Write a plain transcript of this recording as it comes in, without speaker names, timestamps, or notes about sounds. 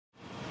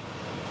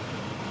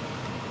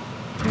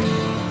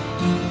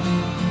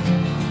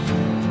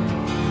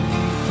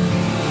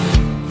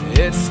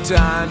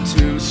time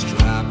to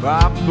strap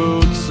our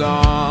boots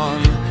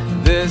on.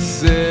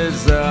 This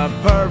is a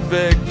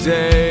perfect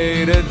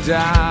day to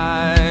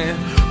die.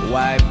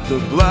 Wipe the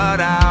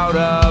blood out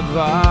of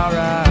our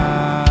eyes.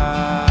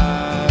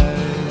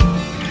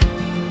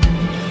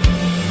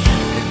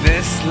 In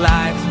this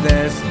life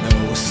there's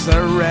no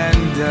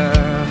surrender,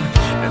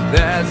 and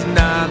there's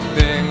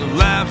nothing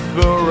left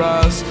for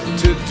us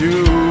to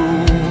do.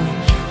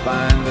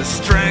 Find the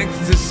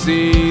strength to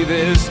see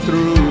this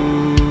through.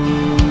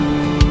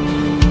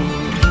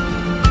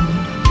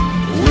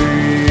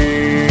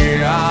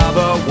 We are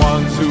the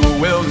ones who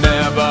will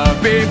never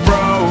be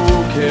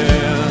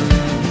broken.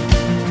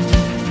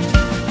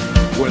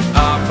 With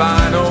our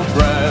final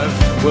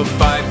breath, we'll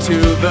fight to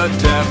the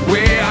death.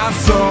 We are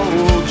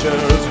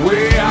soldiers,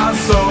 we are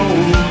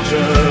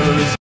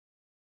soldiers.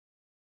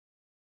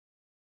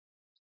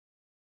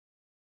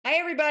 Hi,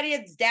 everybody.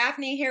 It's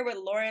Daphne here with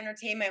Laura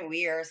Entertainment.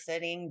 We are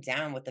sitting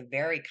down with the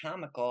very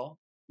comical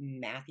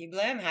Matthew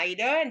Blim. How you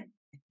doing?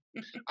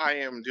 I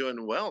am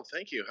doing well,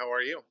 thank you. How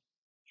are you?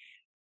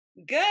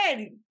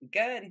 Good,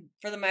 good.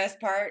 For the most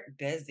part,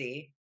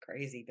 busy,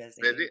 crazy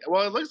busy. Busy?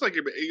 Well, it looks like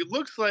you're. It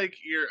looks like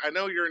you're. I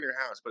know you're in your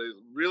house, but it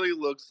really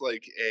looks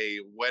like a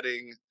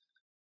wedding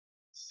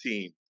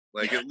scene.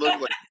 Like it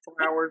looks like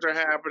flowers are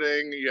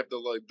happening. You have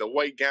the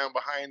white gown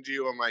behind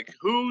you. I'm like,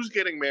 who's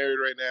getting married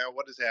right now?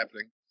 What is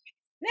happening?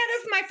 No,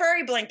 this is my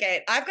furry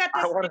blanket. I've got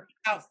I this want thing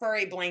about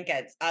furry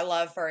blankets. I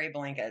love furry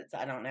blankets.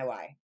 I don't know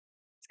why.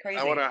 It's to. I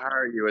crazy. want to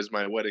hire you as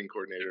my wedding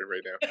coordinator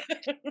right now.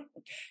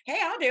 Hey,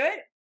 I'll do it.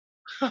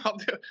 I'll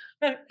do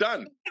it.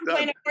 Done. Plan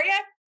Done. it for you.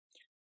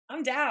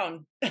 I'm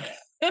down.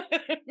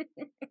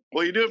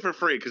 Well, you do it for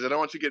free because I don't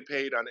want you to get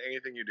paid on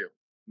anything you do.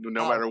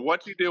 No Oh. matter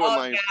what you do in Oh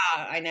life,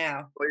 yeah, I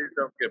know. please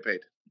don't get paid.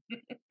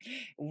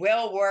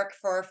 Will work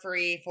for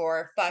free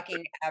for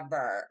fucking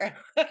ever.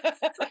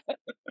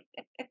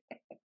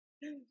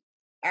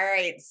 All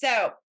right.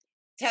 So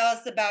tell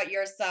us about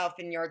yourself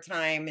and your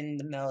time in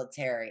the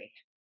military.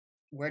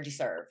 Where'd you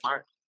serve?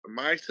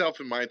 Myself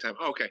and my time.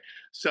 Okay,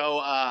 so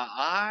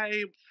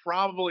I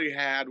probably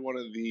had one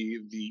of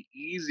the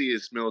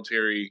easiest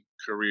military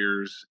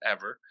careers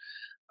ever.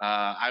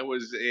 I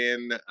was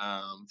in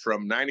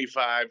from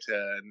 '95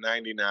 to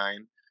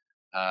 '99.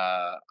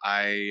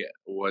 I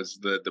was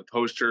the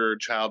poster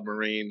child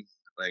Marine.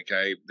 Like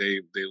they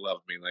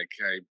loved me. Like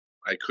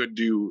I could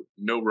do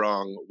no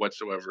wrong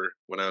whatsoever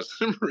when I was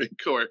in the Marine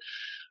Corps.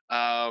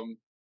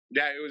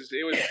 Yeah, it was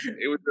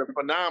a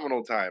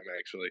phenomenal time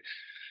actually.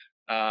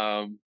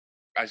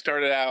 I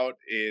started out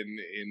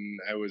in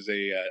I was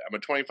I'm a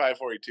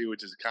 2542,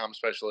 which is a comm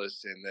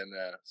specialist, and then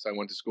so I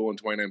went to school in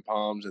 29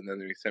 Palms, and then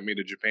they sent me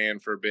to Japan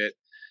for a bit.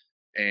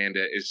 And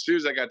as soon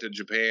as I got to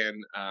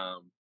Japan,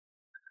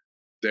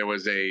 there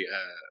was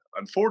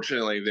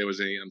unfortunately there was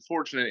a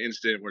unfortunate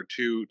incident where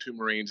two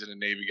Marines and a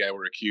Navy guy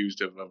were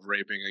accused of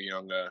raping a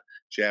young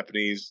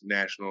Japanese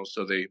national.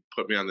 So they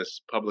put me on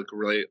this public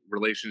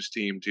relations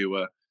team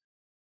to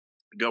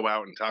go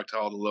out and talk to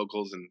all the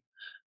locals and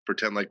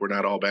pretend like we're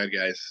not all bad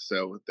guys.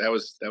 So that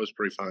was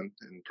pretty fun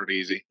and pretty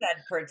easy.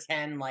 Said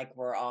pretend like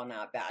we're all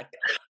not bad.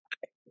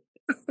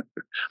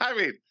 I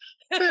mean,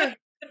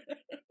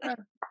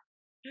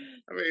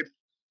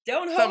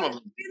 Don't some hold of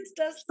it them. against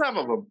us. Some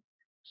of them.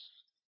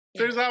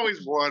 There's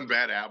always one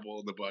bad apple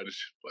in the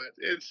bunch, but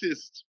it's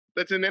just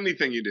that's in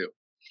anything you do.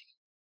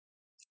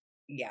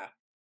 Yeah,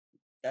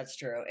 that's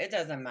true. It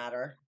doesn't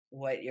matter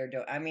what you're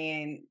doing. I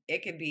mean,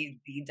 it could be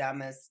the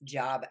dumbest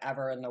job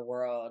ever in the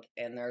world,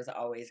 and there's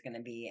always going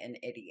to be an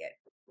idiot.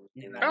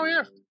 No matter Oh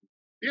yeah, what.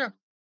 yeah.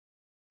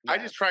 I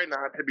just try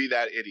not to be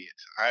that idiot.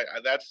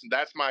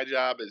 That's my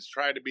job is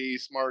try to be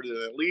smarter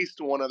than at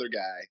least one other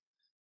guy,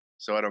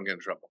 so I don't get in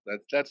trouble.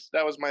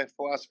 That was my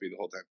philosophy the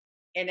whole time.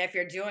 And if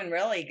you're doing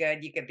really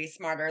good, you could be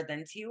smarter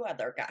than two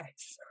other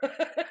guys.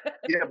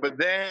 Yeah, but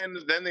then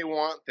they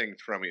want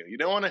things from you. You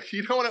don't want to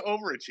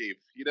overachieve.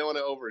 You don't want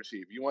to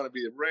overachieve. You want to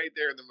be right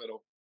there in the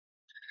middle.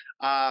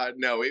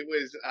 No, it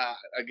was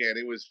again,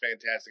 it was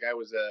fantastic. I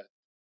was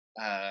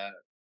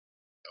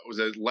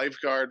a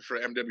lifeguard for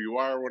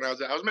MWR when I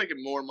was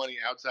making more money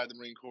outside the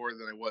Marine Corps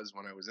than I was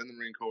when I was in the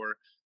Marine Corps.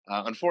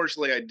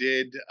 Unfortunately, I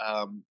did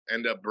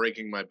end up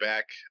breaking my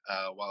back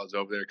while I was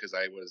over there because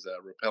I was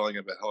rappelling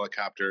of a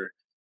helicopter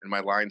and my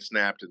line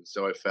snapped, and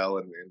so I fell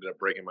and ended up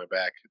breaking my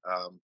back.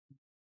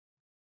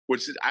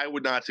 Which I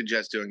would not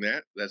suggest doing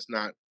that. That's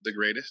not the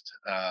greatest.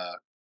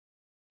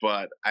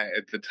 But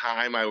at the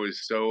time, I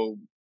was so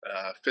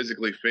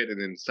physically fit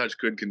and in such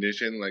good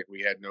condition, like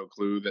we had no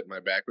clue that my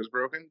back was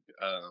broken,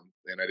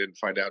 and I didn't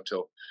find out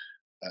till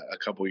a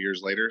couple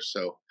years later.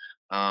 So,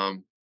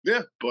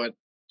 yeah. But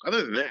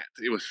other than that,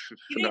 it was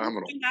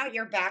phenomenal. You didn't find out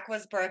your back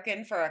was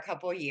broken for a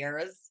couple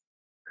years.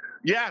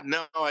 Yeah,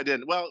 no, I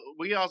didn't. Well,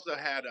 we also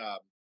had.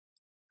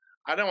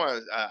 I don't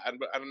want to.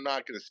 I'm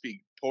not going to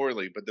speak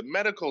poorly, but the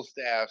medical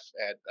staff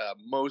at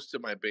most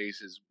of my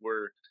bases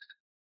were.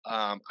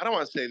 I don't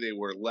want to say they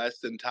were less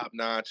than top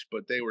notch,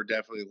 but they were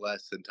definitely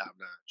less than top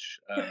notch.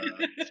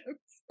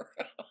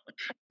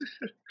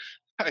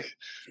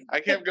 I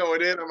kept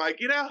going in. I'm like,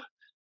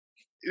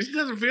 It just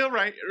doesn't feel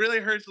right. It really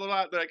hurts a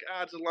lot. They're like,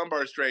 ah, it's a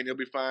lumbar strain. You'll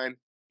be fine.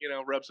 You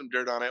know, rub some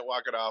dirt on it,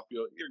 walk it off.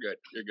 You're good.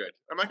 You're good.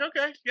 I'm like,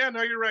 okay, yeah,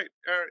 no, you're right.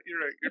 You're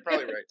right. You're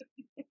probably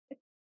right.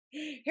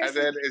 Here's And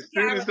some then Tylenol. as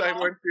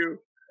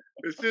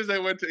soon as I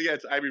went to, yeah,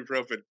 it's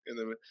ibuprofen in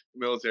the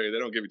military. They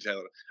don't give you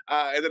Tylenol.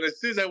 And then as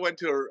soon as I went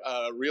to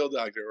a real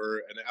doctor or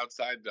an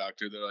outside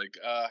doctor, they're like,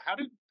 how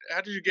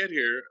did you get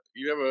here?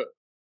 You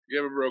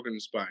have a broken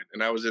spine.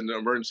 And I was in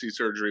emergency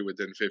surgery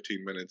within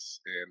 15 minutes.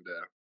 And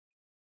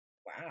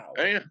Wow,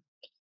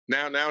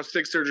 yeah, now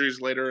 6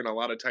 surgeries later and a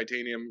lot of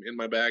titanium in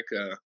my back.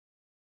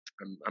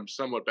 I'm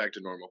somewhat back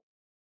to normal.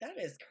 that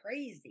is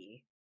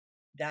crazy.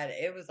 That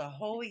it was a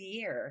whole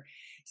year.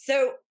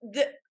 So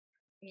the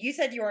you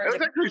said you were It in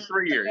was Japan actually for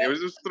 3 years. a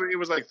bit. It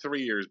was like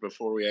 3 years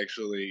before we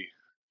actually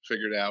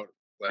figured out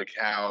like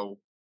how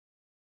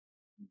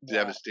Wow.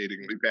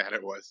 devastatingly bad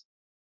it was.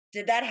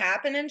 Did that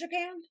happen in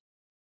Japan?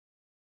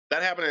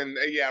 That happened in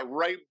yeah,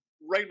 right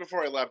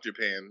before I left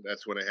Japan.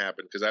 That's when it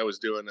happened because I was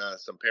doing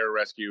some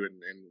pararescue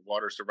and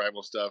water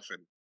survival stuff,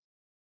 and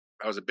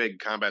I was a big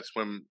combat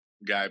swim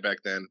guy back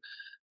then.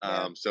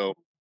 Yeah. So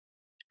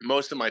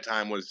most of my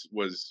time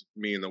was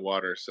me in the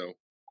water. So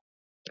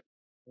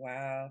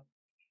Wow.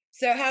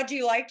 So how do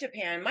you like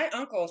Japan? My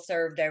uncle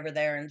served over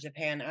there in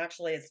Japan.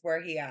 Actually, it's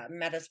where he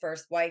met his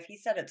first wife. He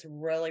said it's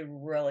really,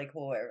 really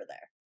cool over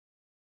there.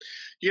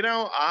 you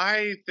know,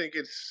 I think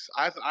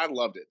I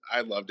loved it.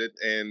 I loved it,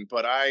 and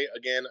but I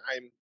again I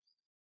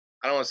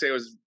don't want to say it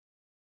was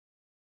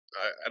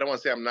I don't want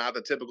to say I'm not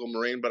the typical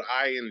Marine, but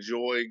I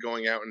enjoy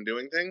going out and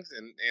doing things.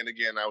 And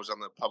again, I was on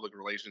the public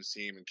relations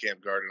team and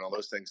Camp Guard and all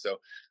those things. So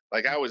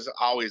like I was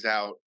always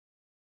out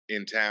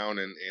in town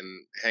and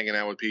hanging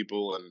out with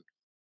people, and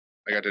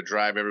I got to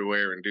drive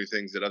everywhere and do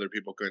things that other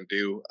people couldn't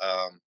do.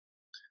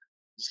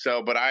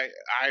 So, but I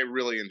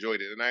really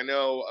enjoyed it, and I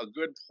know a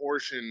good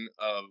portion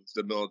of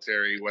the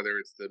military, whether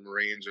it's the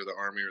Marines or the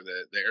Army or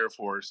the Air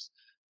Force,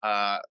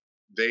 uh,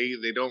 they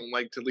don't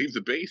like to leave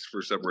the base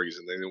for some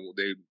reason.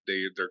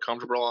 They're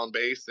comfortable on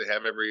base. They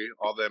have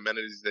all the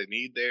amenities they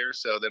need there,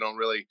 so they don't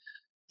really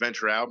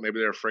venture out. Maybe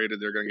they're afraid that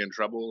they're going to get in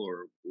trouble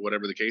or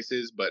whatever the case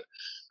is. But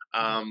Mhm.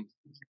 um,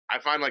 I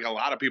find like a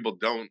lot of people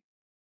don't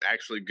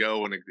actually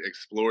go and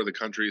explore the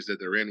countries that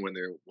they're in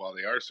while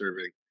they are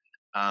serving,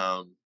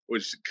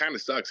 which kind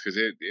of sucks because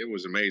it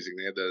was amazing.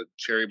 They had the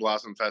Cherry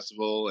Blossom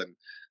Festival, and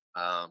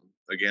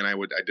again, I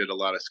did a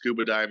lot of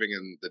scuba diving,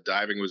 and the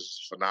diving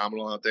was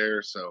phenomenal out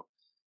there. So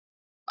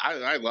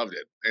I loved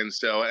it, and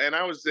so and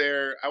I was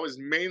there. I was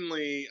in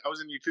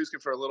Yokosuka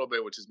for a little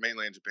bit, which is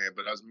mainly in Japan,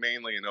 but I was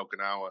mainly in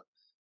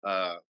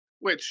Okinawa,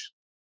 which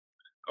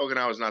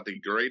Okinawa is not the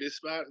greatest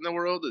spot in the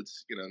world.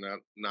 It's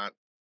not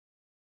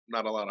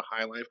a lot of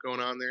high life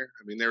going on there.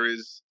 I mean, there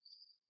is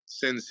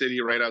Sin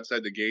City right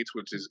outside the gates,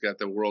 which has got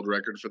the world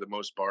record for the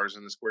most bars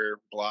in the square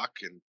block,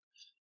 and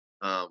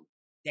um,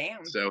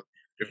 Damn. so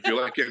if you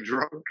like getting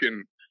drunk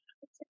and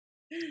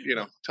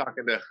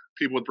talking to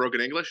people with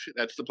broken English,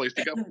 that's the place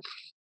to go.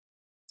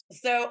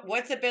 So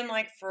what's it been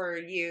like for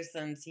you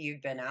since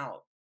you've been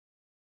out?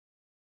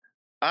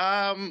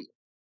 Um,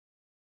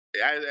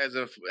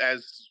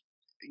 as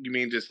you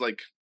mean just like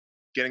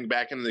getting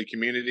back into the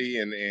community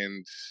and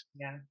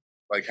Yeah.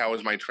 like how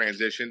was my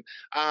transition?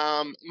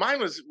 Mine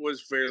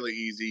was fairly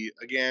easy.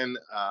 Again,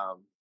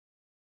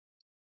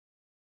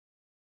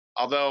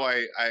 although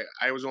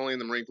I was only in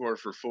the Marine Corps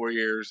for 4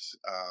 years,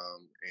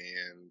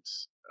 and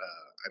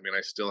I mean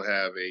I still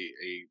have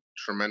a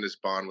tremendous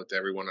bond with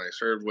everyone I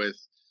served with,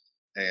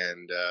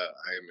 and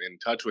I'm in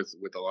touch with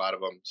a lot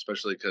of them,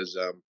 especially because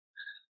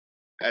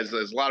as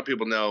a lot of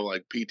people know,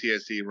 like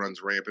PTSD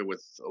runs rampant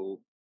with a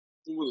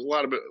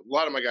lot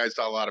of my guys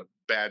saw a lot of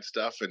bad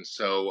stuff, and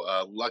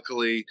so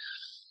luckily,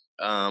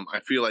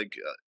 I feel like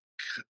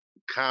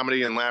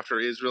comedy and laughter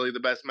is really the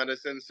best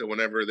medicine. So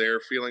whenever they're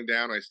feeling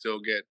down, I still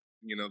get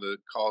the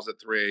calls at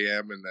 3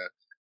 a.m. and the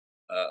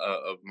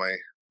of my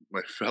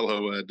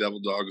fellow devil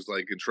dogs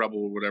like in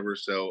trouble or whatever.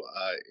 So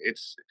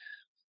it's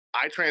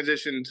I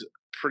transitioned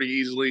pretty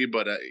easily,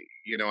 but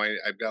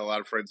I've got a lot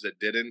of friends that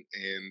didn't,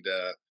 and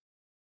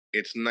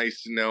it's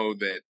nice to know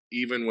that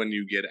even when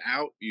you get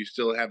out, you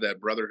still have that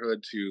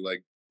brotherhood to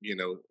like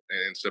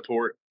and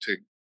support to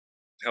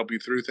help you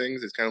through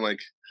things. It's kind of like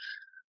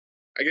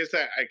I guess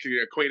that I could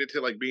equate it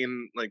to like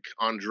being like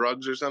on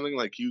drugs or something.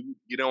 Like you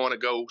don't want to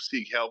go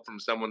seek help from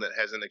someone that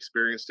hasn't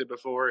experienced it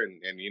before,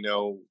 and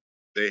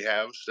they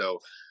have. So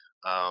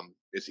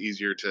it's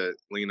easier to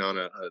lean on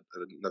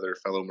another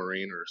fellow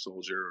Marine or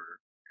soldier or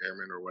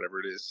airman or whatever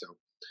it is. So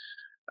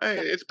So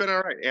it's been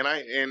all right,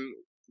 and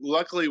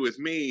luckily with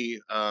me,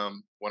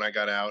 when I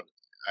got out,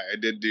 I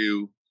did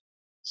do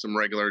some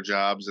regular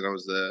jobs, and I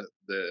was the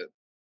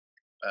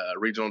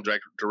regional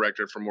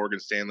director for Morgan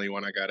Stanley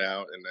when I got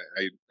out, and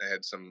I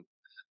had some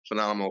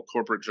phenomenal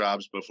corporate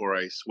jobs before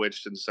I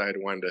switched and decided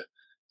I wanted to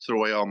throw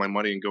away all my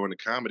money and go into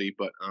comedy.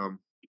 But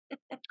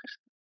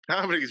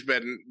comedy's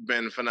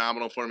been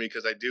phenomenal for me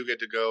because I do get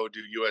to go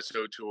do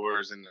USO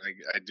tours, and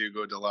I do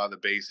go to a lot of the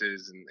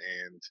bases,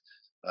 and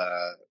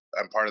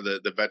I'm part of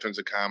the Veterans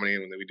of Comedy,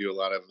 and we do a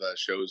lot of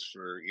shows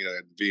for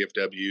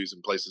VFWs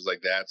and places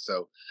like that.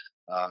 So,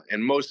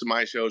 and most of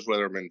my shows,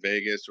 whether I'm in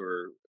Vegas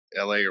or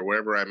LA or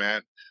wherever I'm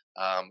at,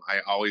 I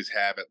always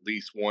have at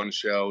least one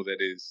show that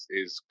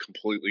is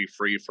completely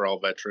free for all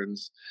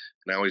veterans,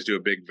 and I always do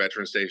a big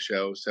Veterans Day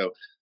show. So,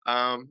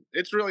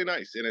 it's really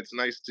nice, and it's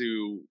nice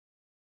to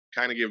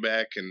kind of give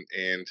back,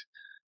 and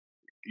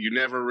you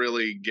never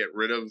really get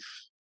rid of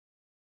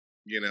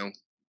you know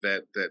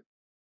that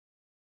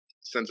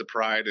sense of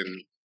pride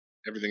and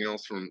everything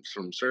else from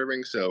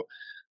serving. So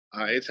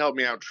it's helped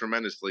me out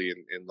tremendously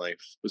in life.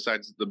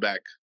 Besides the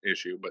back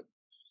issue, but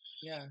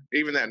Yeah.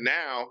 even that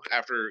now,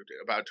 after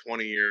about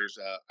 20 years,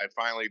 I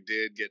finally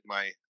did get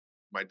my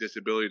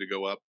disability to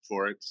go up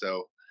for it.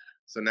 So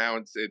now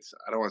it's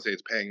I don't want to say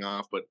it's paying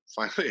off, but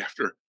finally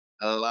after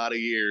a lot of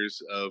years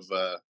of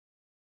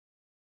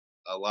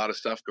a lot of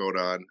stuff going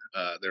on,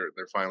 they're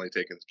finally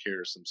taking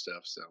care of some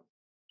stuff. So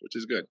which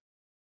is good.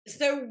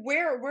 So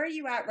where are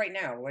you at right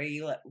now? Where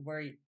you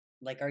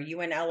like are you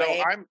in So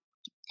LA?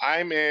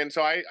 I'm in.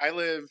 So I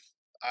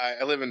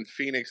live in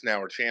Phoenix now,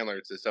 or Chandler.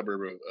 It's a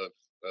suburb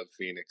of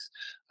Phoenix.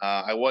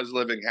 I was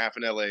living half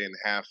in LA and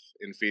half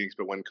in Phoenix,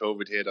 but when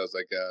COVID hit, I was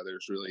like,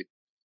 there's really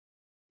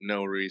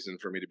no reason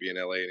for me to be in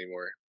LA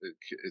anymore.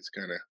 It's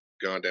kind of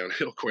gone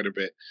downhill quite a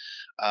bit.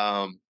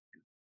 Um,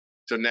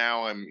 so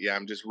now I'm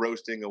just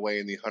roasting away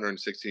in the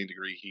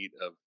 116-degree heat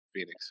of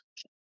Phoenix.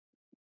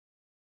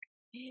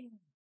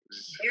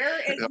 There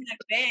is an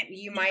event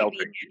you might be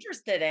Melting.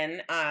 interested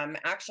in.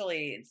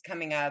 Actually, it's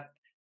coming up.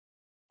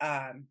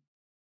 Um,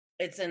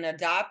 it's an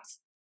adopt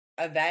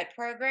a vet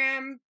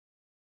program,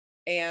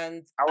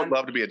 and I would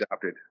love to be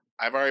adopted.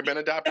 I've already been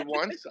adopted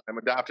once. I'm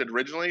adopted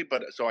originally,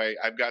 but so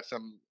I've got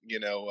some,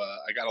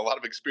 I got a lot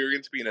of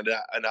experience being an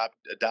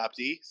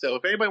adoptee. So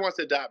if anybody wants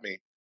to adopt me,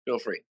 feel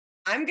free.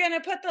 I'm gonna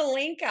put the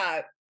link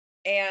up,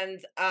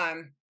 and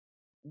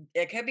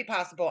it could be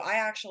possible. I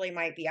actually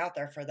might be out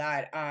there for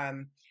that.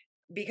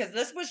 Because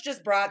this was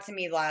just brought to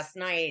me last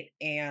night,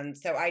 and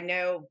so I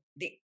know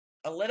the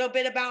a little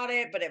bit about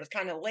it, but it was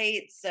kind of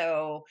late.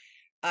 So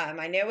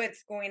I know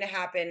it's going to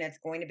happen. It's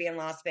going to be in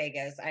Las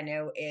Vegas. I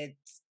know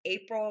it's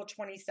April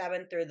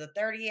 27th through the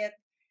 30th,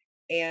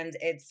 and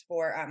it's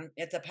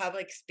a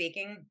public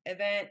speaking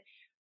event.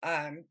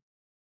 Um,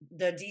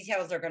 the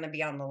details are going to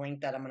be on the link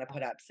that I'm going to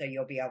put up, so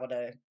you'll be able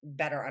to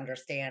better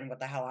understand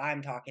what the hell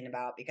I'm talking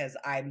about, because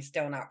I'm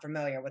still not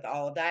familiar with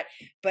all of that.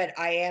 But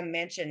I am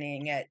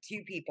mentioning it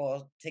to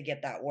people to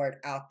get that word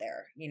out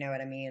there. You know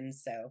what I mean?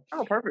 So,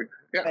 Oh, perfect.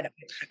 Yeah. but And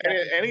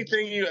definitely,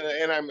 anything you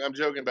and I'm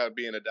joking about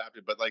being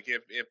adopted, but like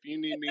if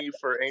you need me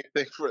for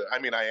anything for I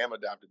mean I am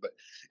adopted, but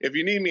if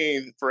you need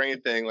me for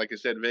anything, like I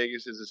said,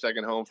 Vegas is a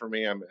second home for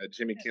me. I'm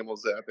Jimmy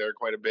Kimmel's out there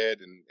quite a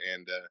bit,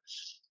 and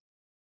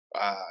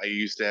I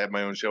used to have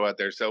my own show out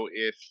there. So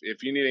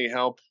if you need any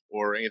help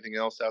or anything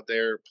else out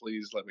there,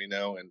 please let me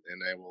know, and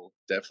I will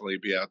definitely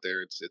be out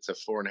there. It's a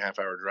 4.5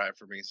 hour drive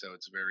for me, so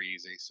it's very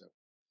easy. So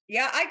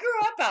yeah, I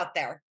grew up out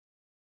there.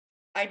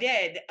 I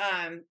did.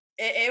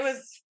 It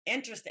was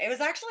interesting. It was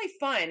actually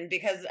fun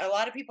because a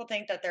lot of people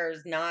think that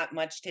there's not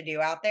much to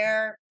do out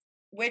there,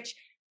 which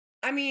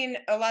I mean,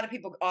 a lot of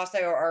people also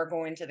are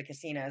going to the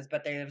casinos,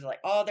 but they're like,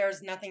 oh,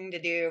 there's nothing to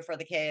do for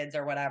the kids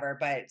or whatever.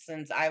 But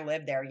since I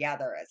live there, yeah,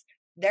 there is.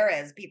 There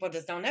is. People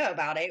just don't know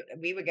about it.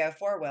 We would go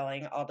four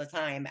wheeling all the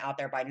time out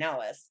there by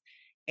Nellis.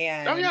 oh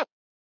And yeah.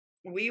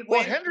 we Well,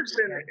 went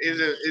Henderson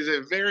is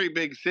a very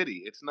big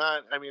city. It's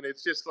not. I mean,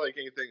 it's just like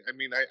anything. I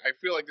mean, I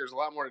feel like there's a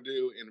lot more to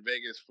do in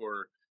Vegas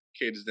for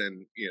kids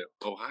than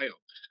Ohio.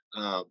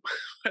 Um,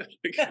 I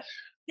think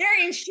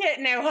there ain't shit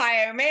in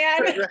Ohio, man.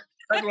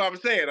 that's what I'm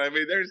saying. I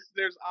mean,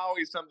 there's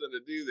always something to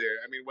do there.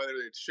 I mean, whether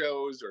it's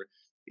shows or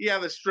yeah,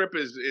 the strip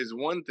is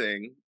one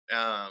thing.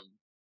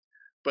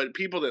 But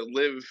people that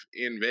live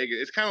in Vegas,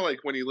 it's kind of like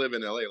when you live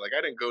in LA. Like I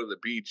didn't go to the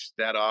beach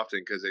that often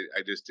because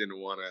I just didn't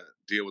want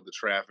to deal with the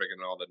traffic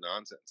and all the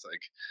nonsense.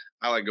 Like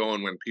I like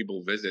going when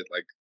people visit.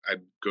 Like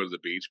I'd go to the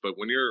beach, but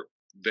when you're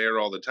there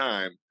all the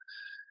time,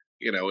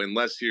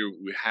 unless you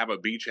have a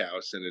beach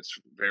house and it's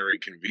very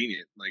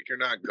convenient, like you're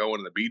not going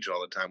to the beach all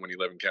the time when you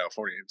live in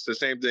California. It's the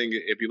same thing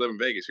if you live in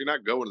Vegas. You're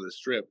not going to the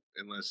strip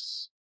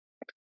unless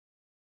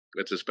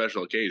it's a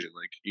special occasion.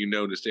 Like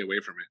to stay away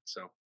from it.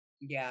 So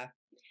Yeah.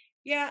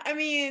 Yeah, I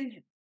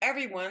mean,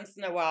 every once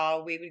in a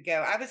while we would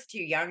go. I was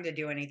too young to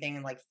do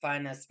anything like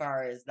fun as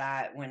far as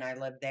that when I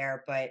lived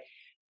there, but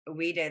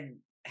we did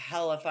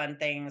hella fun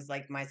things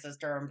like my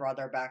sister and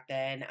brother back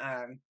then.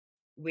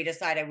 We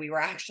decided we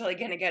were actually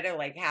going to go to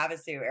like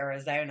Havasu,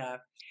 Arizona,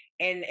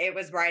 and it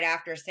was right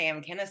after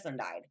Sam Kinison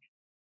died.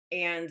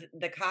 And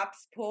the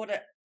cops pulled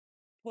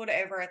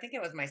over. I think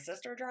it was my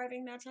sister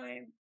driving that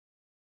time.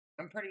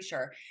 I'm pretty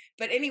sure.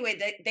 But anyway,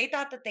 they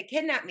thought that they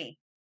kidnapped me.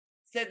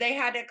 So they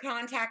had to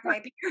contact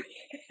my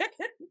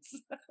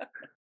parents.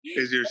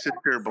 is your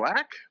sister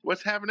black?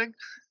 What's happening?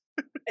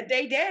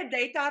 They did.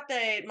 They thought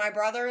that my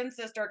brother and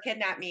sister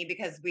kidnapped me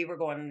because we were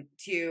going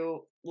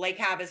to Lake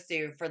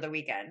Havasu for the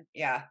weekend.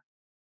 Yeah.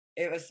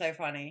 It was so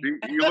funny.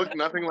 You look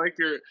nothing like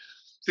your.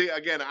 See,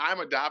 again, I'm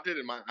adopted,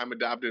 and I'm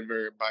adopted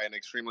by an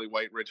extremely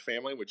white, rich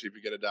family. Which, if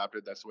you get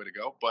adopted, that's the way to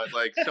go. But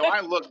like, so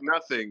I look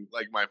nothing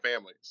like my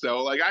family.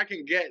 So like, I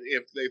can get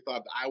if they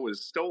thought I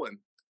was stolen.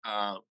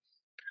 Uh,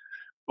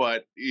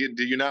 but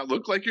do you not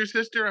look like your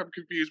sister? I'm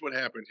confused. What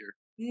happened here?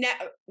 No,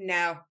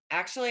 no,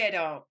 actually, I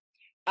don't.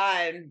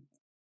 Um,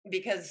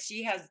 because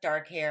she has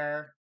dark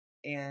hair,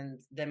 and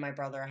then my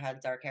brother had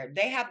dark hair.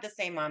 They have the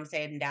same mom,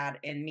 same dad,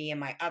 and me and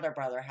my other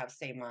brother have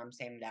same mom,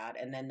 same dad,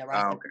 and then the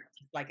rest Oh, of okay. it's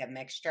just like a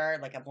mixture,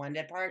 like a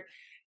blended part.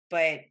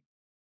 But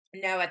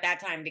no, at that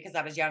time, because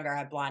I was younger, I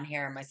had blonde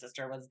hair, and my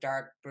sister was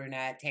dark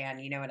brunette, tan.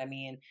 You know what I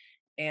mean?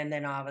 And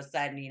then all of a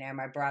sudden,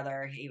 my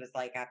brother, he was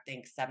like, I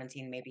think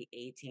 17, maybe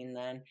 18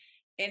 then.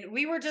 And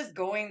we were just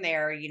going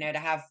there, to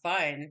have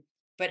fun.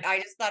 But I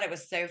just thought it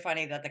was so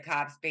funny that the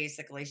cops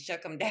basically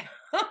shook him down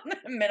in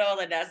the middle of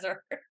the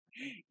desert,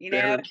 you know?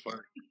 Very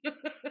fun.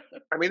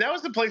 I mean, that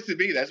was the place to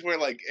be. That's where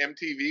like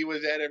MTV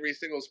was at every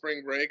single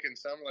spring break, and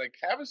some like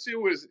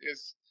Havasu is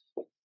it's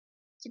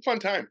a fun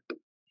time.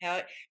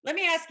 Hell, let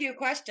me ask you a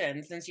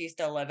question since you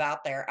still live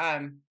out there.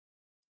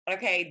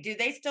 Okay, do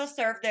they still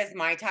serve those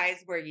Mai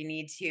Tais where you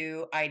need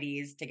two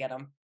IDs to get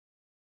them?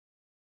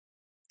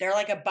 They're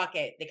like a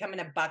bucket. They come in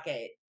a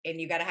bucket, and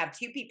you gotta have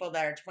 2 people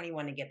that are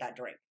 21 to get that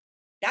drink.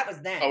 That was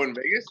Oh, then. in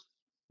Vegas?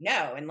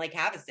 No, in Lake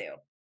Havasu.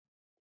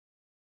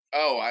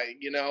 Oh, I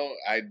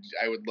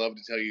would love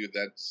to tell you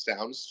that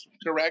sounds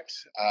correct.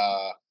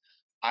 I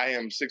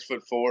am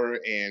 6'4"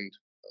 and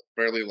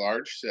fairly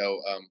large,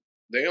 so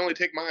they only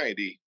take my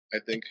ID. I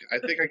think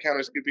I count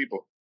as two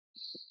people,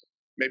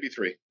 maybe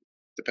three,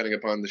 depending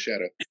upon the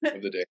shadow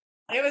of the day.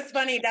 It was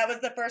funny, that was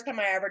the first time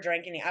I ever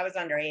drank any. I was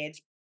underage,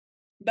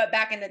 but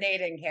back in the day,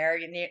 didn't care,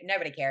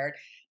 nobody cared.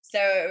 So,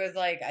 it was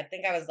like, I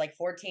think I was, like,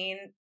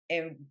 14,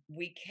 and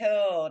we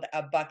killed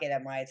a bucket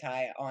of Mai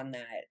Tai on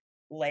that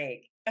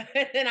lake.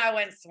 And then I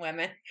went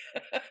swimming.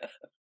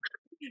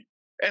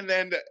 And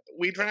then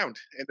we drowned,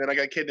 and then I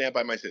got kidnapped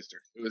by my sister.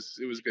 It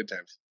was good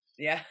times.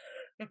 Yeah.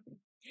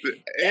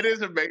 It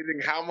is amazing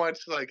how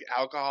much like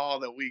alcohol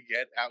that we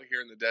get out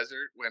here in the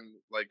desert when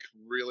like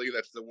really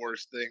that's the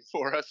worst thing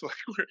for us. Like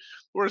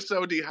we're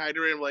so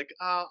dehydrated. I'm like,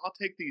 I'll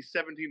take these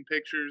 17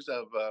 pictures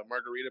of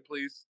margarita,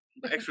 please.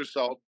 Extra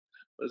salt.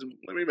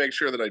 Let me make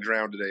sure that I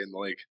drown today in the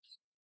lake.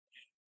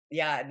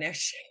 Yeah, no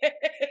shit.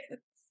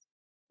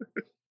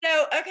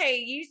 So, okay,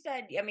 you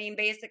said, I mean,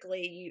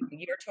 basically,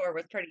 your tour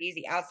was pretty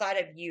easy outside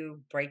of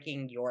you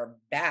breaking your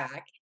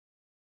back.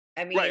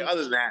 I Right. mean,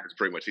 Other than that, it's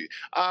pretty much easy.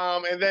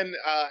 And then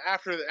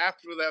after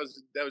that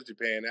was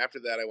Japan. After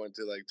that, I went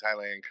to like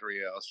Thailand,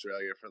 Korea,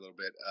 Australia for a little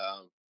bit.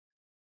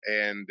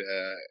 And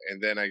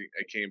then I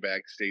came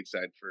back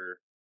stateside for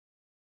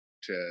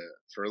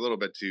a little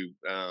bit to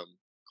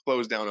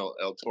close down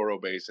El Toro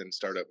base and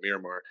start up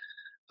Miramar.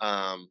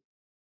 Um,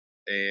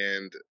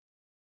 and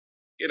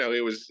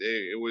it was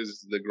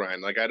the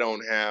grind. Like I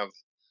don't have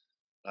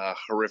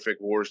horrific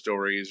war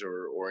stories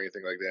or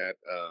anything like that.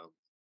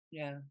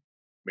 yeah.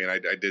 I mean, I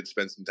did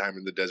spend some time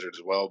in the desert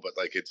as well, but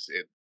like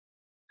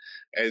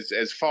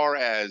as far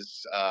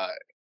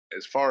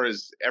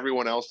as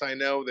everyone else I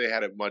know, they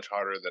had it much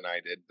harder than I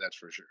did. That's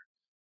for sure.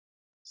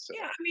 So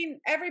Yeah, I mean,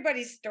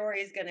 everybody's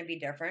story is going to be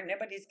different.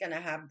 Nobody's going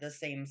to have the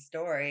same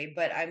story,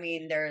 but I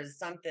mean, there's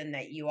something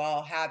that you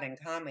all have in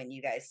common.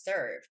 You guys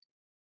served,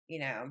 you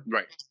know,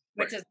 right,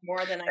 which right, is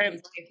more than I can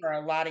and say for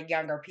a lot of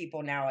younger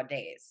people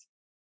nowadays,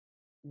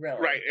 right,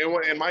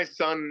 really. and my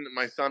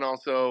son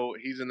also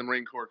he's in the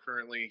Marine Corps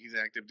currently. He's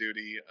active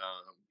duty.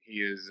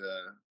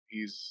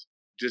 He's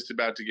just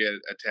about to get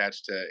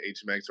attached to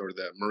HMX or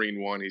the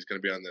Marine One. He's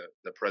going to be on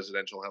the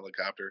presidential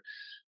helicopter.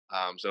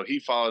 So he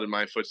followed in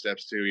my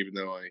footsteps too, even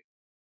though I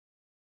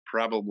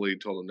probably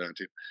told him not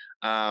to.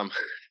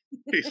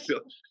 He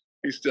still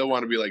he still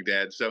want to be like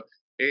dad. So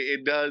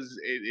it does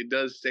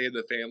stay in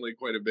the family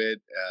quite a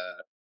bit.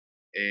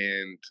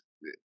 And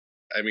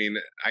I mean,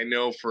 I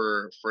know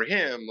for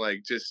him,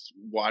 like just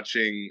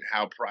watching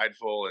how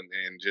prideful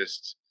and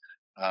just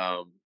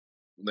um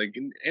like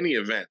in any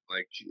event,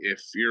 like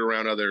if you're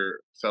around other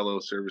fellow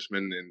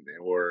servicemen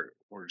or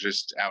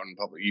just out in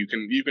public, you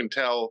can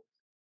tell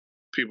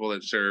people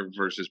that served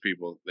versus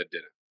people that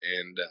didn't.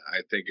 And I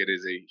think it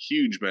is a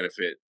huge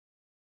benefit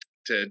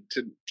to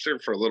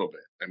serve for a little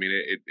bit. I mean,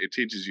 it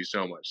teaches you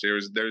so much.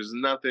 There's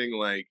nothing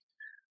like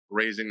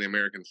raising the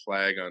American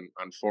flag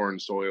on foreign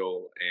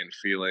soil and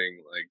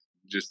feeling like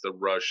just the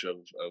rush of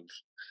I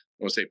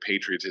won't say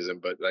patriotism,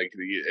 but like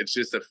it's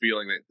just a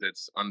feeling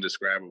that's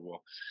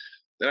undescribable.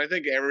 And I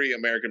think every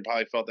American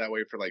probably felt that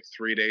way for like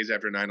 3 days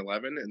after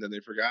 9/11, and then they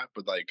forgot.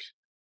 But like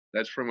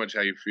that's pretty much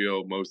how you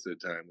feel most of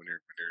the time when you're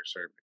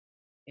serving.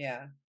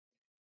 Yeah.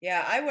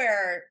 Yeah. I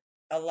wear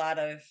a lot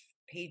of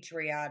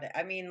patriotic,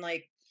 I mean,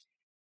 like,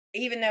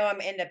 even though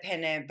I'm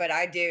independent, but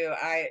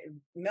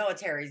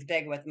military's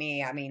big with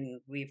me. I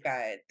mean, we've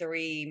got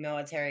 3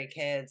 military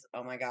kids.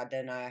 Oh my god,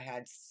 then I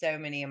had so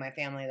many in my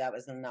family that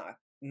was in the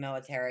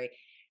military.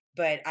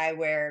 But I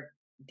wear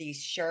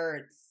these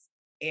shirts,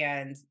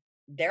 and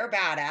they're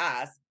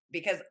badass,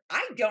 because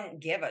I don't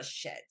give a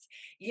shit.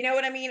 You know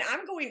what I mean?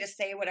 I'm going to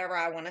say whatever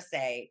I want to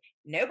say.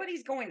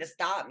 Nobody's going to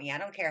stop me. I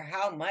don't care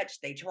how much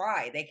they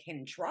try. They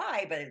can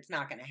try, but it's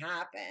not going to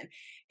happen.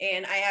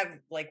 And I have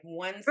like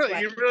one Really,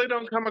 sweat. you really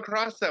don't come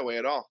across that way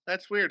at all.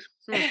 That's weird.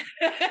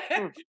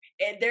 Hmm.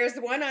 There's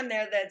one on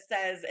there that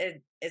says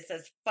it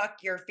says fuck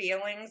your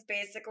feelings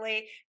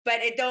basically,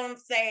 but it don't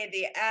say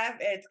the F.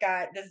 It's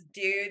got this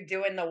dude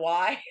doing the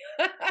Y.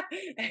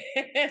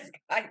 It's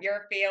got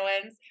your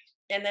feelings.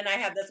 And then I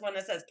have this one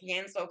that says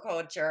cancel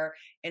culture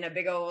in a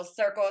big old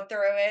circle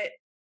through it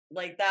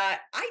like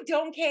that. I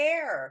don't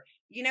care.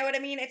 You know what I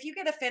mean? If you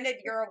get offended,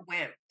 you're a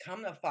wimp.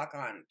 Come the fuck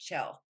on,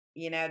 chill.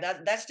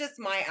 That's just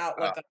my Uh,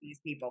 outlook on these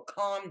people.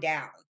 Calm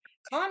down.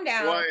 Calm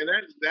well, down. and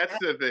that's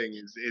the thing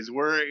is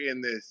we're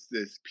in this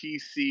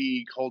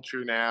PC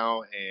culture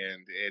now,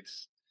 and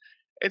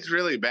it's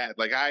really bad.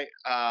 Like I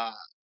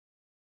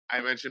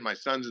mentioned my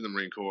son's in the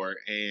Marine Corps,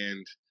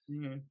 and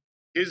Mhm.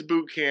 his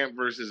boot camp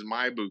versus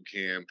my boot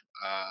camp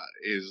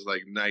is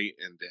like night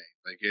and day.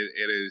 Like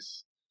it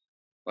is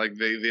like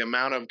the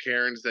amount of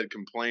Karens that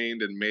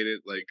complained and made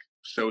it like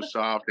so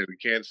soft, and we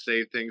can't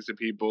say things to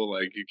people,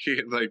 like you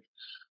can't like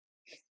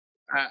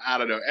I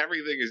don't know,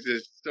 everything is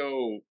just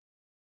so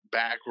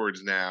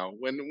backwards now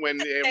when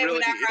it Say really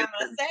whatever I'm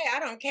gonna isn't. say. I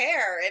don't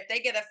care. If they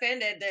get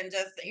offended, then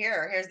just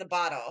here's the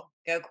bottle.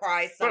 Go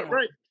cry But somewhere.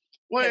 right,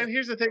 well, 'Cause and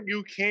here's the thing: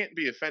 you can't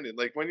be offended.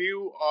 Like when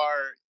you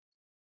are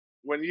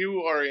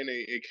in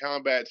a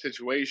combat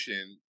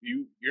situation,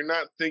 you're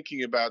not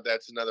thinking about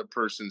that's another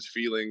person's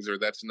feelings or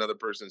that's another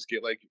person's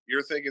get. Like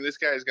you're thinking this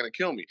guy is going to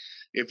kill me.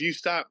 If you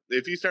start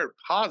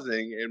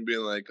pausing and being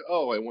like,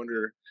 oh, I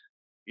wonder,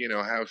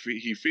 how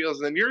he feels,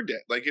 then you're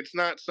dead. Like it's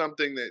not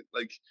something that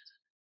like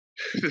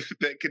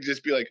that could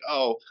just be like,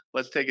 oh,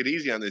 let's take it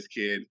easy on this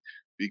kid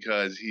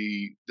because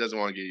he doesn't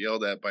want to get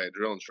yelled at by a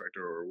drill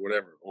instructor or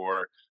whatever,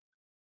 or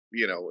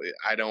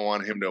I don't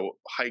want him to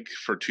hike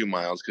for 2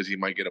 miles because he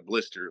might get a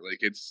blister. Like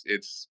it's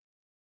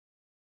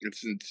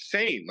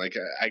insane. Like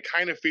I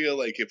kind of feel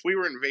like if we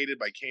were invaded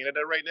by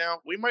Canada right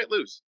now, we might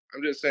lose.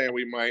 I'm just saying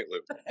we might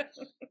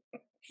lose.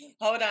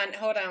 hold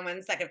on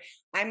 1 second.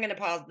 I'm gonna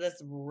pause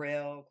this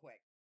real quick.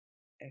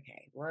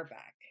 Okay, we're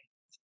back.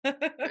 Yeah,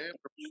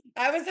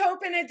 I was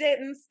hoping it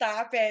didn't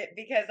stop it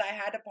because I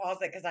had to pause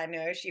it because I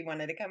know she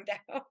wanted to come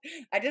down.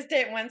 I just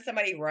didn't want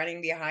somebody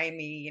running behind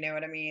me, you know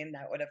what I mean?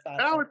 That would have thought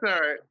oh, something. it's all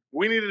right.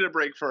 We needed a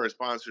break for our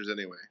sponsors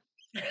anyway.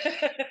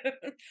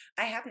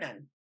 I have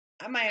none.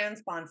 I'm my own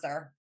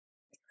sponsor.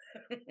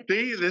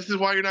 See, this is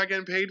why you're not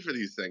getting paid for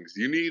these things.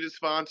 You need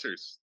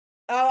sponsors.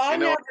 Oh, You I'll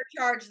know, never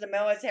charge the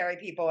military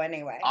people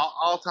anyway.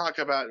 I'll talk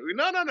about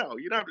no.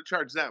 You don't have to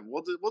charge them.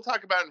 We'll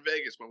talk about it in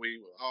Vegas when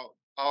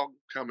I'll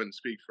come and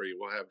speak for you.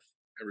 We'll have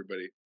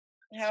everybody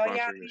Hell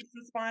yeah, I sponsoring this. need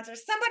some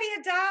sponsors. Somebody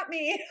adopt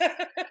me.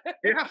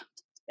 Yeah,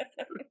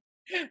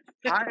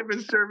 I have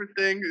been serving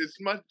things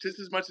just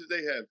as much as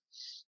they have.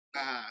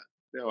 Uh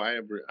no, I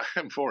am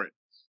I'm for it.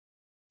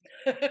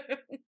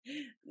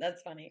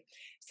 That's funny.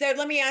 So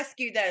let me ask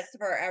you this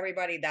for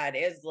everybody that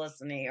is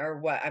listening, or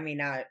what I mean,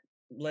 not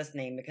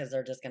listening because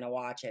they're just going to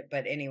watch it.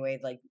 But anyway,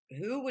 like,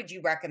 who would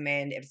you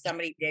recommend if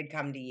somebody did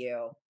come to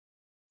you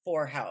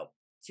for help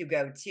to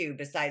go to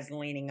besides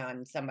leaning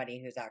on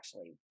somebody who's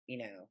actually,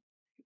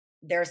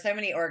 there are so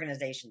many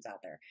organizations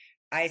out there.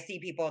 I see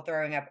people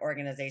throwing up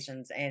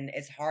organizations, and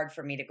it's hard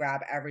for me to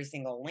grab every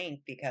single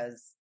link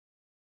because,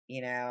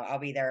 I'll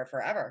be there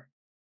forever.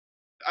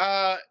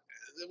 Uh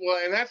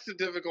well, and that's the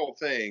difficult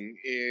thing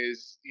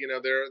is,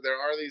 there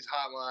are these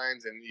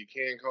hotlines and you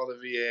can call the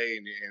VA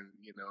and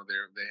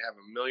they have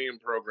a million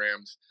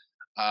programs.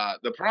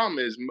 The problem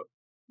is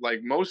like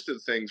most of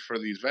the things for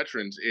these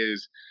veterans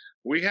is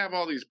we have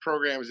all these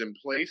programs in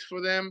place for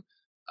them.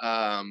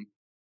 Um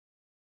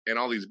and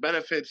all these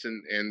benefits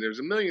and there's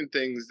a million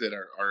things that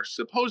are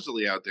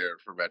supposedly out there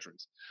for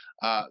veterans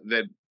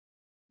that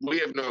we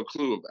have no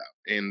clue about,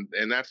 and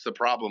that's the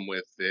problem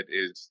with it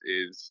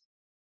is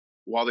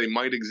while they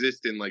might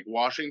exist in like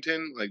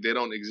Washington, like they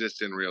don't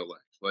exist in real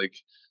life. Like,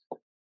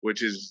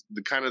 which is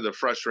the kind of the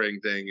frustrating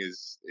thing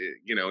is,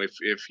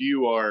 if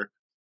you are,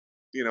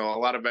 a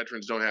lot of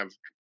veterans don't have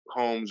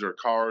homes or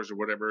cars or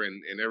whatever,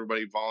 and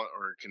everybody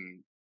or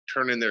can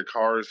turn in their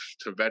cars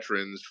to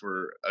veterans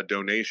for a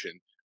donation.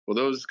 Well,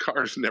 those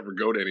cars never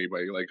go to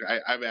anybody. Like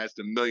I've asked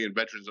a million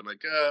veterans, I'm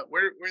like,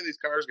 where are these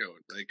cars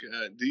going? Like,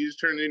 do you just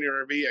turn in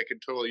your RV? I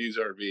could totally use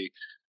RV.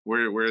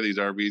 Where are these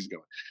RVs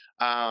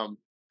going?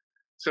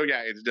 So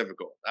yeah, it's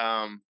difficult.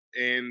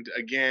 And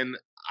again,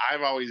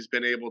 I've always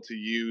been able to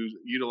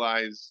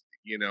utilize,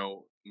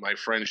 my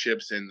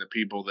friendships and the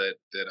people that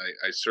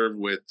I serve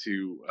with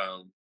to,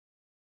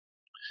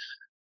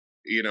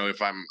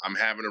 if I'm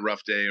having a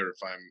rough day or if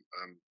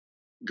I'm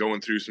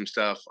going through some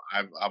stuff,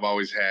 I've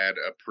always had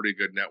a pretty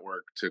good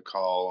network to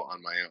call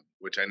on my own,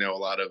 which I know a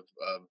lot of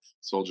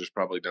soldiers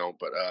probably don't.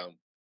 But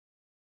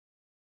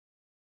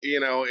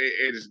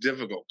it is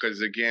difficult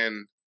because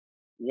again,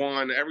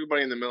 one,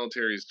 everybody in the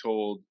military is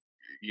told,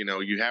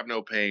 you have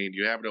no pain,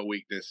 you have no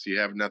weakness, you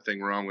have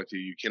nothing wrong with you,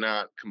 you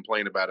cannot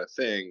complain about a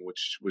thing.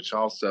 Which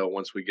also,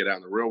 once we get out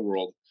in the real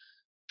world,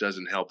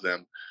 doesn't help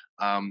them.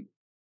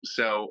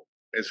 So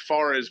as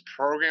far as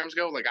programs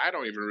go, like, I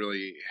don't even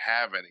really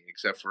have any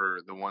except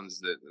for the ones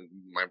that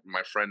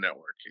my friend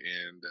network.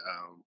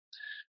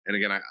 And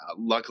again,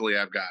 luckily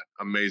I've got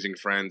amazing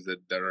friends that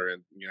are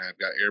in, I've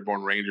got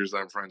airborne rangers that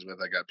I'm friends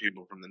with. I got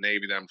people from the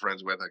Navy that I'm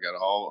friends with. I got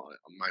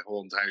my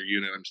whole entire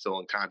unit I'm still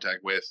in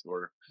contact with,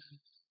 or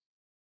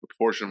a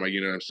portion of my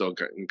unit I'm still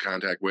in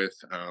contact with.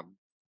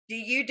 Do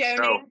you donate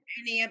to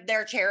any of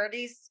their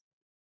charities?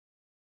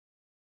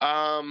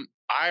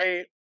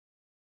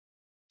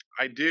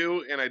 I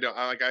do, and I don't.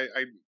 I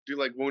do,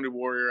 like, Wounded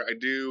Warrior. I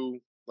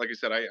do, like I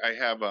said, I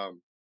have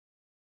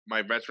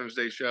my Veterans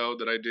Day show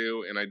that I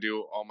do, and I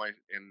do all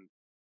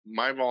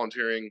my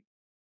volunteering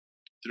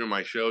through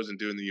my shows and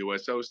doing the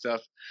USO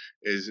stuff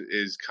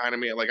is kind of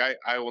me. Like,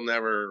 I will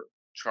never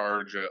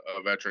charge a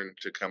veteran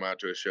to come out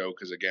to a show,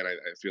 because again, I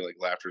feel like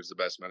laughter is the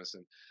best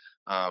medicine.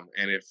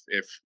 And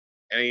if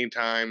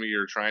anytime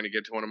you're trying to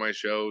get to one of my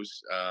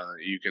shows,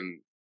 you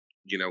can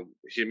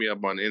hit me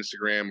up on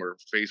Instagram or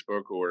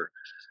Facebook, or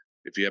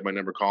if you have my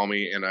number, call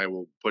me, and I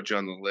will put you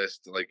on the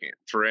list, like,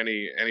 for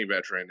any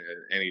veteran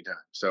at any time.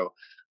 So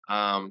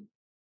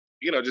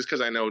just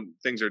because I know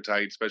things are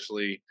tight,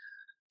 especially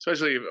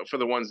for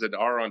the ones that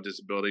are on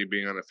disability,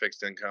 being on a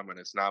fixed income, and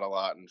it's not a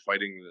lot, and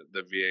fighting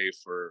the VA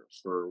for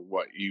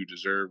what you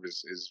deserve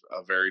is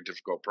a very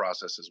difficult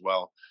process as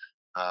well.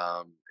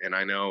 And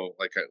I know,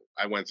 like,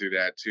 I went through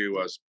that too.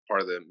 I was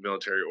part of the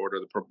Military Order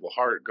of the Purple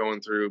Heart going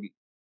through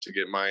to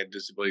get my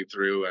disability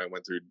through. I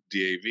went through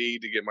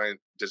DAV to get my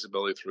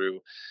disability through.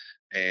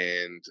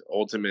 And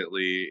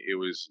ultimately, it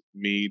was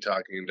me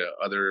talking to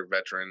other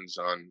veterans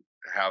on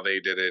how they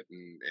did it,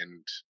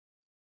 and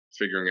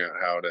figuring out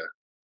how to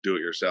do it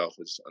yourself.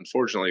 It's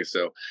unfortunately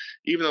so.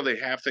 Even though they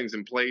have things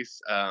in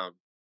place, in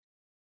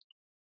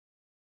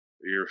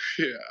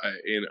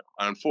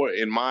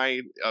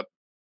my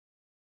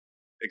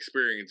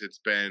experience, it's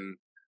been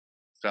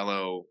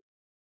fellow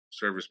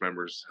service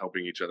members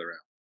helping each other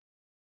out.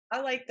 I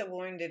like the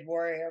Wounded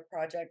Warrior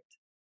Project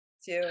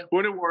too.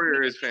 Wounded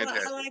Warrior is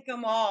fantastic. I like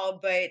them all,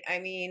 but I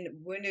mean,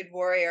 Wounded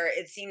Warrior,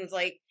 it seems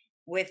like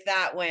with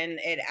that one,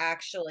 it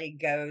actually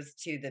goes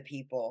to the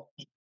people.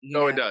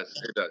 It does.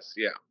 It does.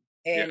 Yeah.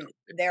 And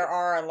there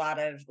are a lot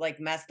of, like,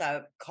 messed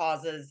up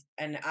causes.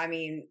 And I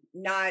mean,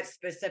 not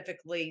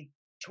specifically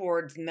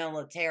towards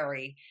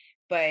military,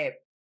 but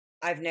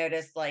I've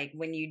noticed, like,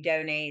 when you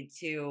donate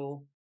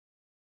to,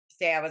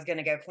 say I was going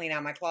to go clean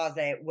out my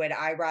closet, would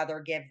I rather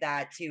give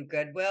that to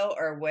Goodwill,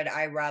 or would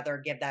I rather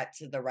give that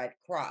to the Red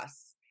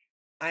Cross?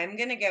 I'm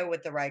going to go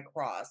with the Red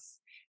Cross,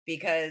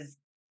 because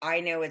I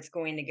know it's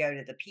going to go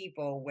to the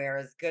people,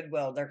 whereas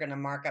Goodwill, they're going to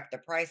mark up the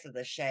price of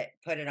the shit,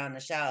 put it on the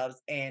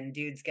shelves, and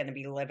dude's going to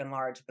be living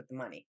large with the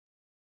money.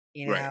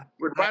 Right.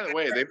 But by the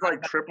way, they've probably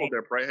tripled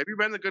their price. Have you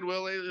been to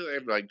Goodwill lately?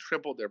 They've, like,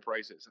 tripled their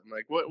prices. I'm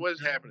like, what is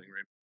happening,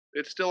 right?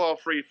 It's still all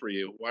free for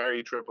you. Why are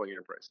you tripling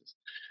your prices?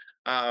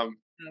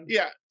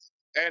 Yeah.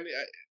 And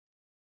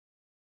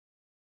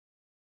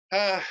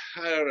I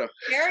don't know.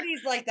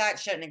 Charities like that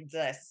shouldn't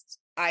exist,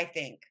 I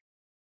think.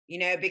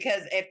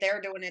 Because if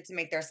they're doing it to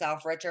make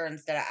themselves richer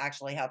instead of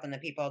actually helping the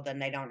people, then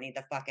they don't need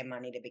the fucking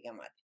money to begin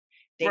with.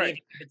 They need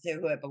to give it to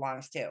who it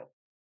belongs to.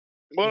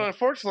 Well,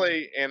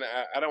 unfortunately, and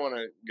I don't want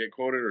to get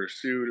quoted or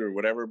sued or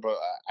whatever, but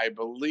I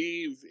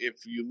believe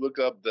if you look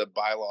up the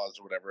bylaws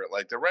or whatever,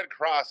 like, the Red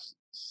Cross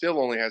still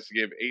only has to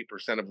give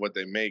 8% of what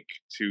they make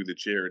to the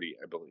charity,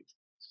 I believe.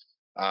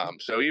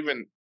 So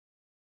even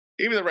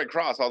the Red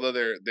Cross, although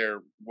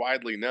they're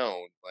widely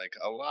known, like,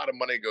 a lot of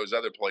money goes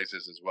other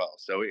places as well.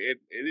 So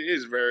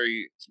it's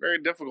very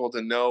difficult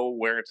to know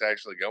where it's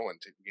actually going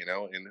to,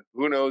 and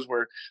who knows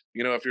where,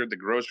 if you're at the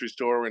grocery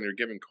store and you're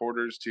giving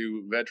quarters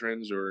to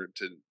veterans or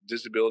to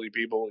disability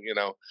people,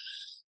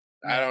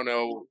 I don't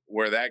know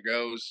where that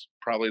goes.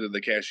 Probably to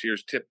the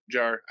cashier's tip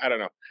jar. I don't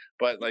know,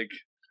 but, like,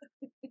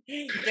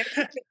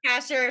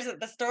 cashiers at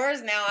the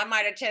stores now. I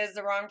might have chose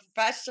the wrong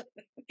profession.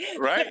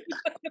 Right?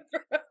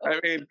 I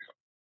mean,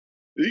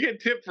 you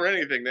get tipped for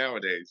anything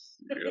nowadays.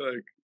 You're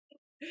like,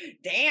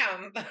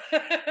 damn.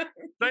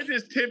 I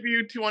just tip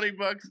you $20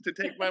 to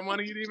take my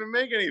money. You didn't even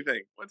make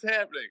anything. What's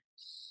happening?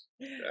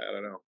 I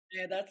don't know.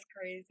 Yeah, that's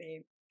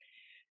crazy.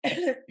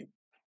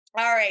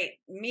 All right.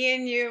 Me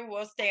and you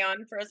will stay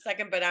on for a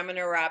second, but I'm going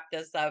to wrap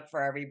this up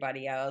for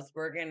everybody else.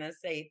 We're going to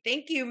say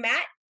thank you,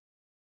 Matt,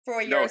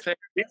 for your... No, thank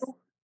you.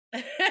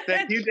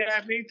 Thank you,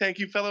 Daphne. Thank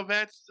you, fellow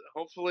vets.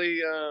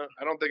 Hopefully, I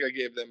don't think I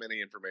gave them any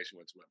information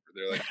whatsoever.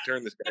 They're like,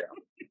 turn this guy out.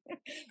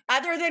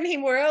 Other than he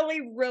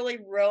really, really,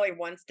 really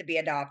wants to be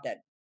adopted.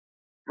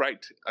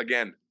 Right.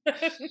 Again. All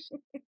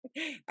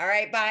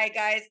right. Bye,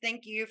 guys.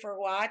 Thank you for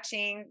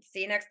watching.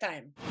 See you next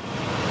time.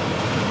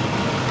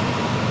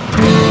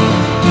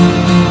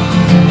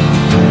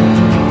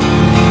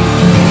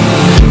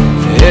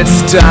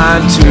 It's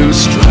time to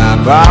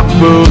strap our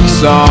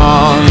boots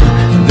on.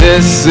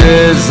 This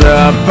is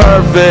a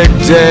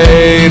perfect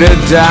day to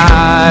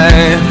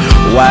die.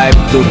 Wipe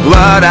the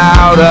blood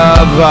out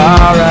of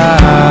our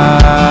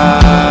eyes.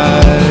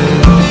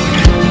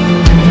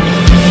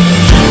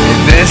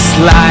 In this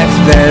life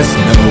there's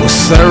no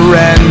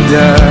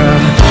surrender,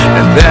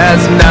 and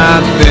there's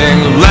nothing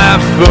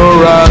left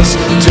for us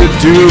to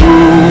do.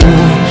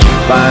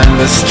 Find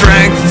the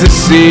strength to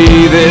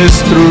see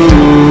this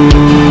through.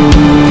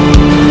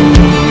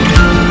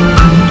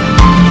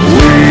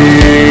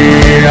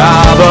 We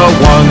are the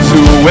ones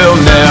who will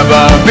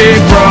never be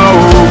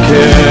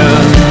broken.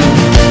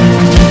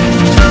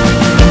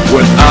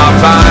 With our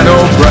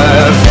final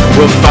breath,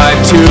 we'll fight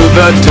to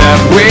the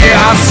death. We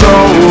are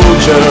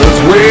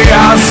soldiers, we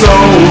are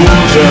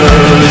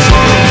soldiers.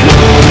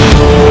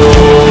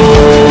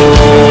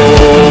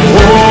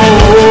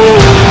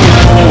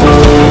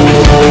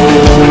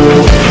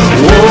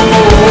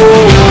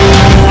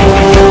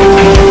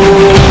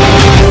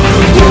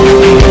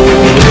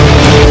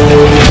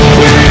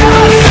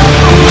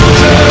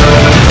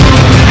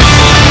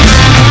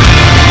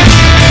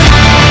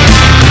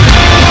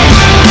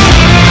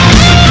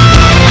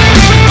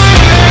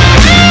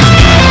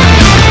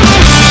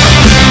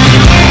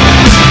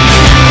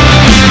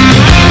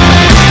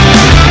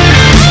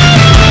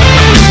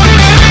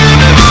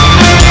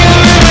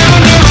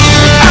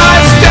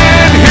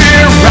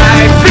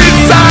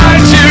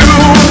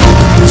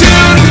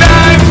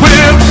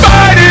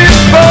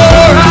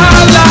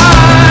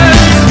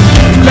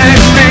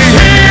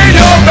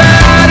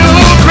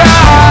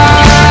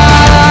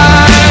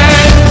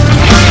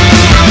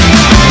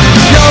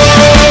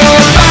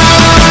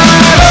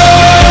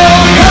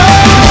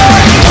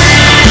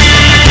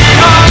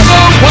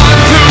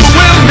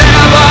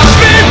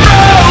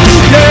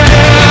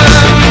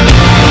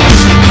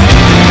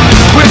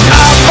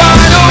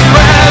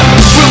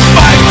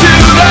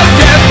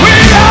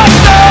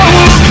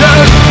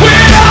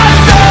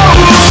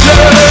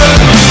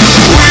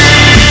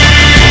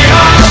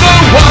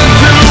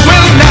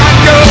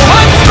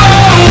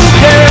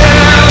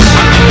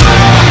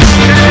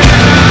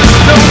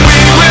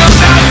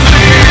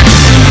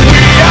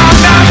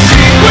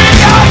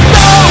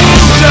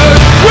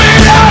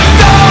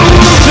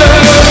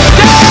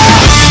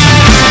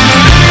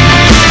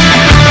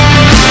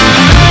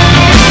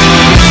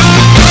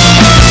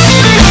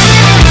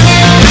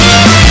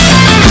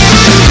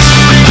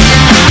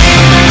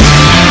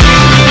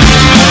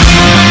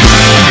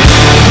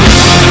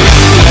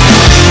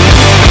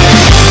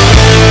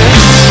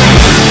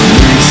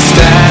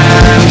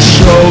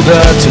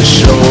 Shoulder to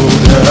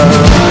shoulder,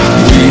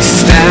 we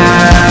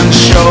stand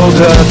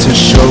shoulder to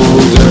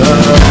shoulder.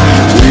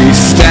 We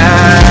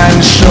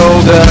stand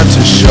shoulder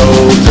to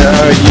shoulder.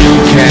 You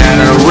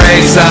can't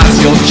erase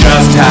us, you'll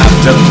just have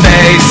to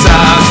face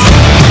us.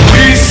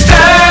 We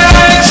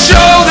stand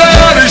shoulder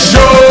to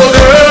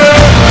shoulder.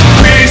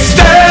 We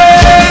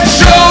stand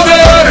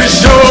shoulder to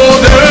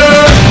shoulder.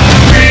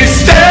 We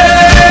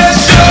stand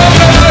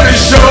shoulder to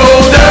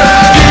shoulder.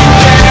 You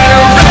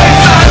can't erase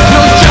us,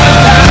 you'll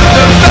just have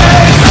to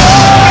face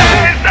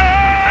us.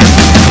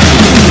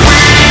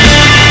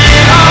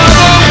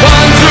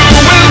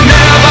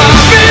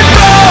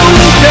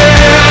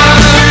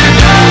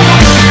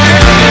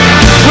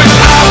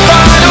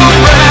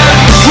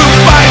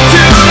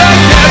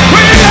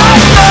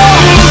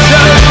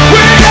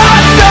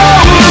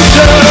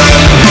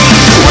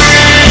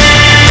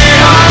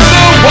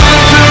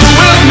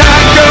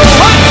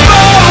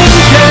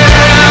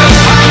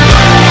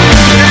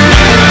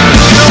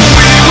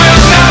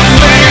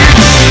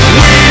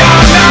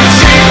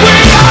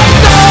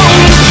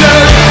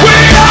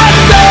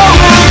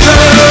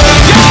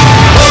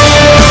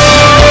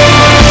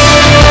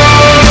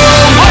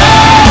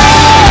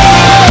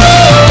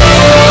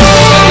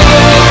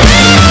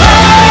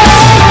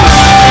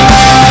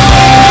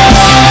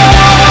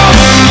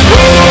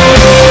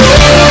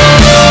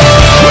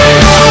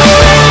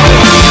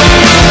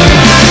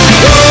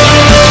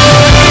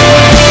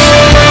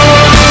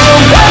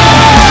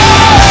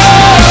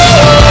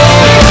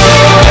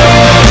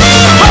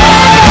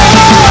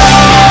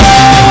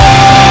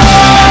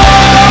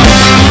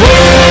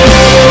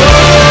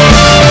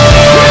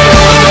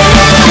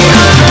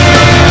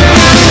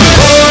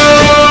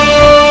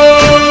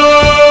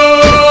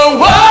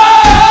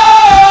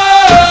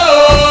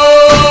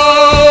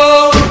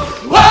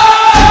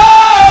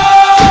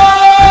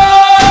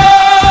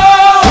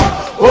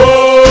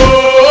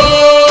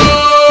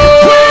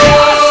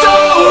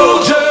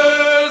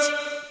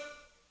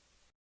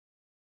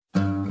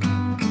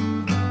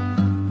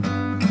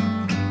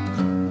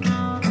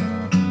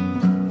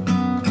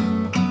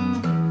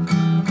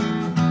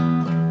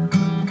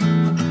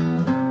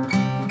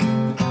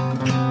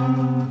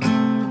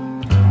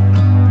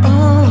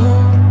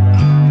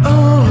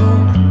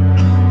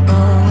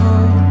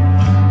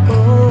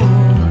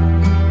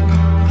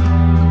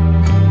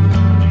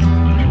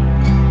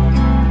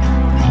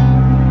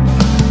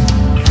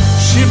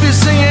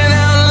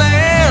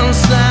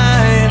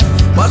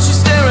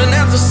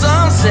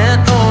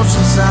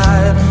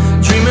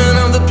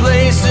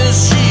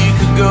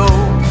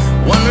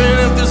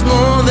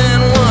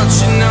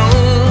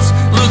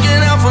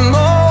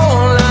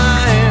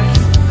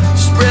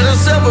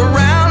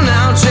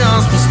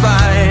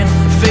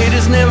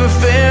 never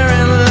fair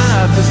and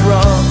life is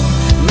wrong.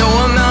 No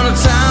amount of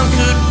time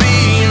could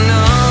be enough.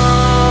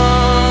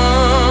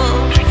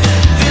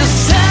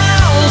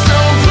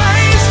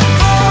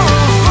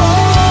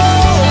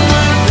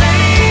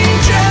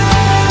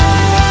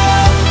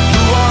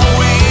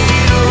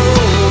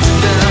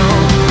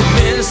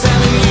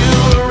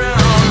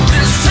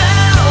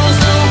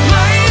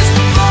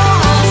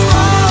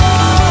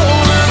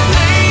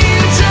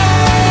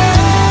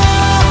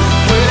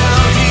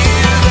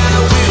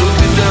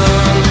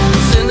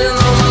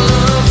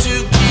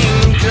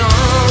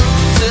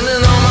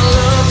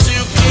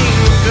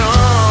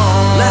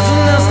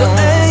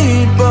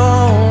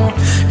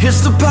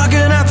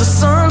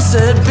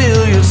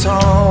 billiards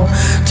hall,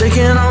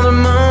 taking all the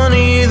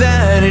money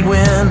that he'd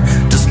win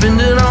to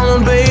spend it all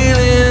on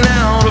bailing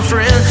out a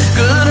friend.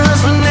 Good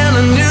husband and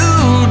a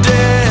new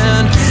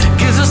dad,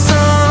 gives his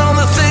son all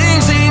the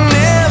things he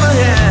never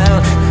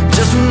had,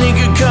 just when he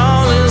could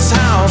call his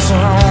house a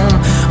home.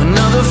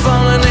 Another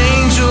fallen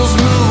angel's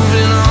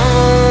moving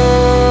on.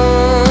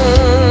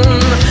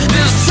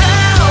 This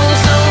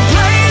town's no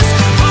place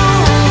for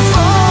a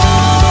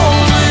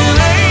fallen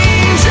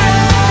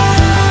angel.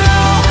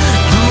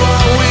 Who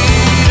are we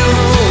to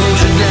hold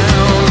you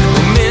down?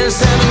 We miss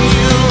having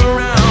you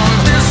around.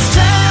 This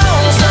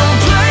town's no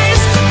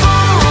place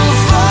for a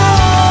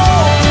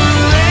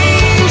fallen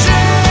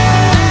angel.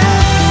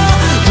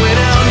 Way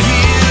down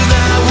here,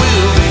 thy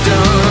will be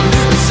done.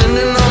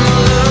 Sending all my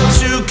love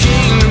to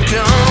Kingdom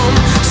Come.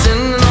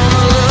 Sending all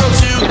my love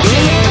to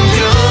Kingdom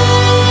Come.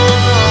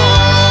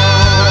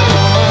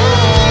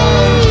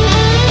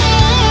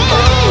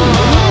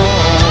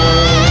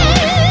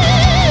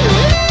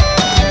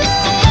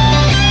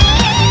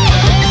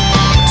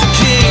 To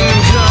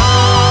Kingdom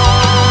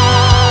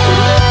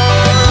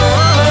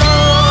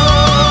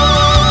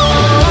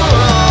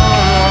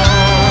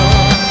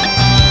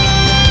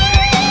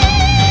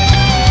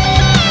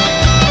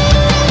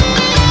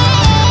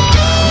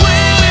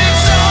When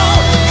it's all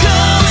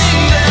coming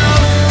down,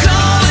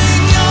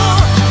 calling your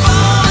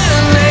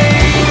fallen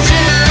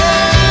angels.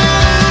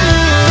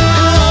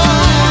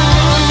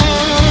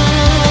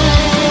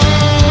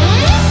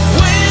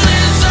 When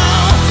it's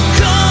all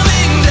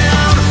coming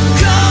down,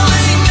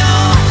 calling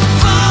your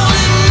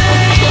fallen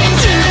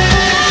angels.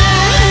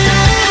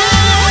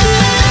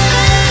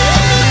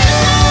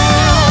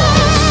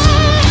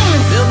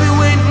 They'll be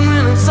waiting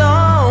when it's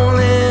all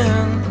in.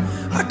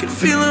 I can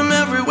feel them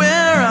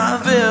everywhere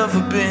I've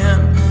ever been.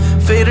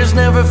 Fate is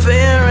never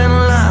fair and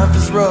life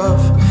is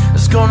rough.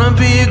 It's gonna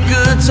be a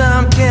good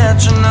time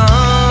catching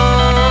up.